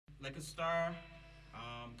Like a Star,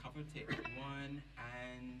 cover take 1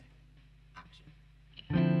 and action.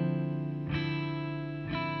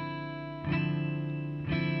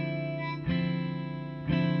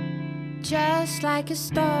 Just like a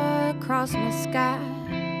star across my sky,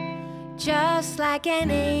 just like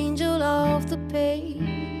an angel off the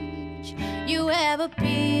page, you have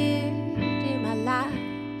appeared in my life.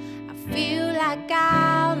 I feel like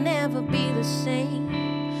I'll never be the same.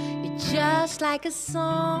 You're just like a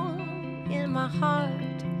song in my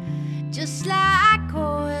heart, just like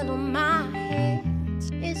oil on my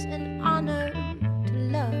hands. It's an honor to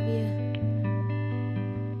love you.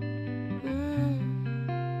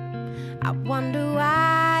 I wonder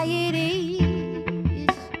why it is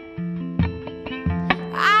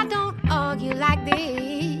I don't argue like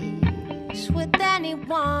this with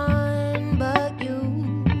anyone but you.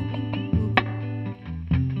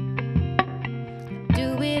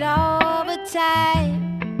 Do it all the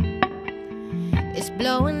time. It's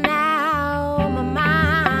blowing out my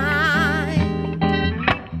mind.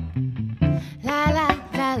 La la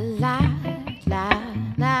la la la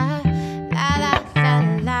la la la la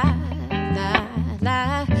la.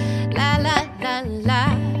 La la la la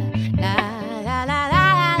la la la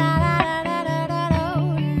la la la.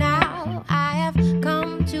 Now I have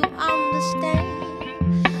come to understand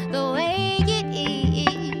the way it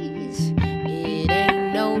is. It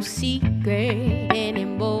ain't no secret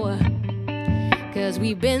anymore, 'cause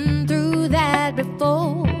we've been through that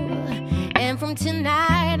before. And from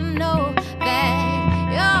tonight I know that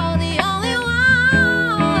you're the only one.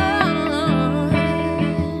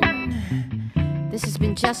 This has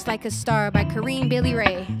been Just Like a Star by Corinne Billy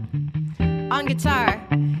Ray. On guitar,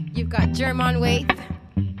 you've got Jermone Waith.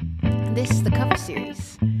 This is the cover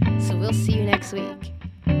series, so we'll see you next week.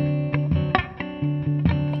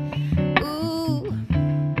 Ooh,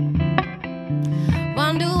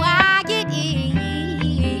 wonder why it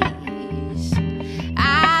is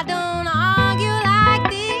I don't argue like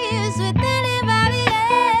this with anybody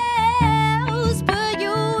else but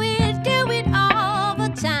you. Will do it all the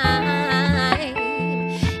time.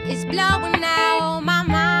 It's blowing out my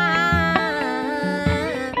mind.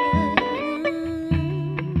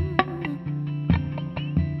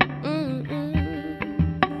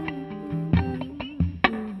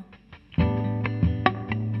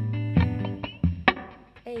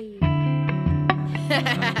 Hey.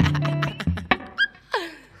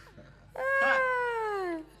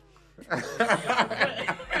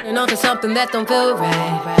 And onto something that don't feel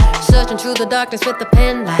right. Searching through the darkness with the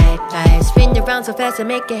pen light. Spin you around so fast and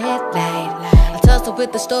make your head light. I tussle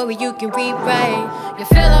with the story you can rewrite. You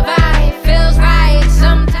feel a vibe, feels right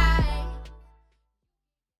sometimes.